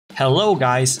Hello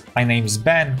guys, my name is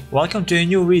Ben, welcome to a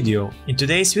new video. In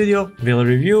today's video, we'll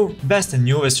review best and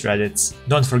newest Reddits.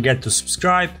 Don't forget to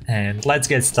subscribe and let's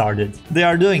get started. They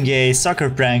are doing a soccer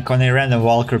prank on a random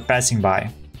walker passing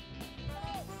by.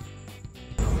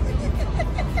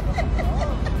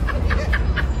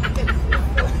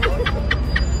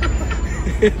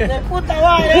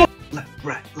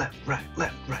 Left,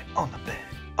 right, on the bed,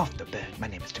 off the bed. My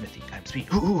name is Timothy, I'm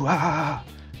sweet. Ooh, ah.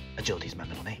 Agility's my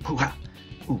middle name. Ooh, ah.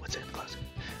 Ooh, what's in the closet?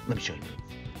 Let me show you.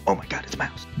 Oh my god, it's a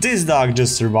mouse. This dog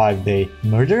just survived a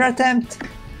murder attempt.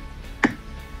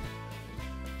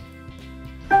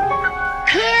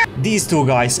 These two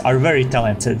guys are very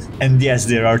talented, and yes,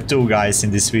 there are two guys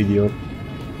in this video.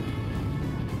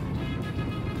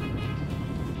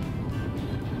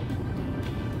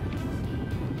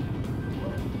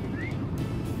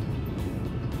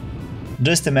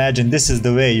 Just imagine this is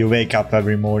the way you wake up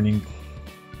every morning.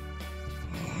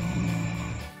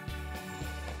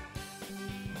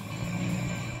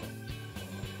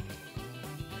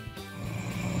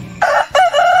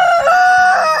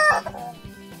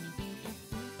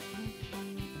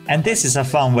 And this is a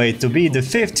fun way to be the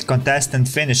fifth contestant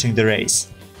finishing the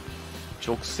race.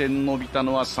 直線伸びた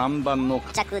のは3番の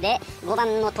着で5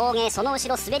番の峠、その後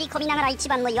ろ滑り込みながら1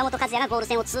番の岩本和也がゴール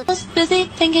線を通過。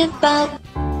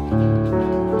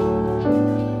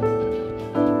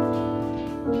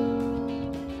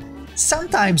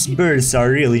 Sometimes birds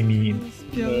are really mean.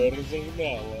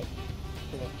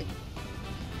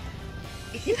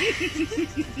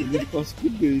 Ele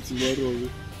paskudny esse barulho.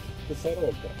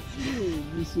 Farofa.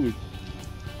 Me suja.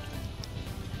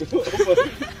 A bola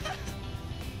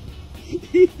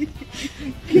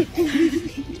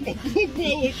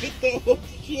que tá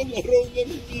chamarão na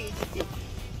minha.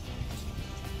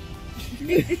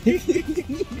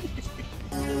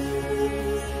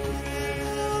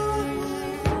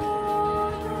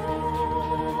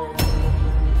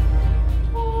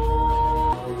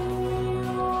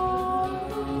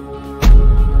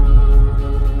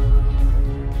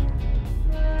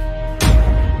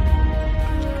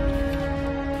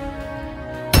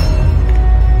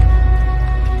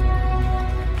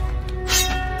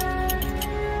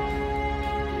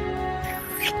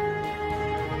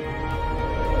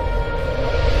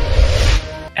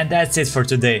 And that's it for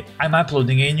today. I'm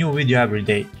uploading a new video every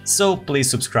day, so please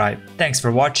subscribe. Thanks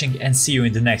for watching and see you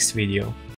in the next video.